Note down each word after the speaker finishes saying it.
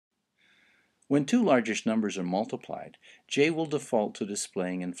When two largish numbers are multiplied, J will default to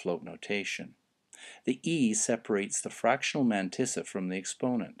displaying in float notation. The E separates the fractional mantissa from the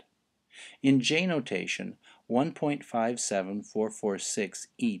exponent. In J notation,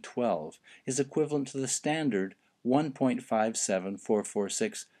 1.57446E12 is equivalent to the standard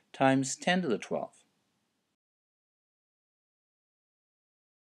 1.57446 times 10 to the 12th.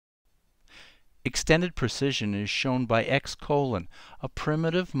 Extended precision is shown by x colon, a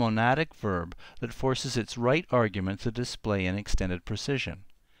primitive monadic verb that forces its right argument to display in extended precision.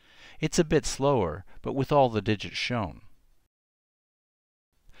 It's a bit slower, but with all the digits shown.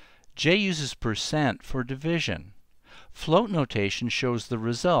 J uses percent for division. Float notation shows the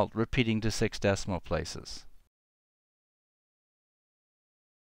result repeating to 6 decimal places.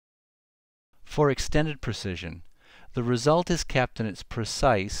 For extended precision, the result is kept in its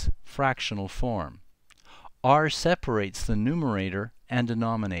precise fractional form. R separates the numerator and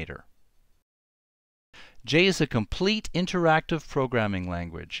denominator. J is a complete interactive programming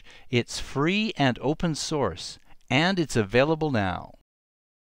language. It's free and open source, and it's available now.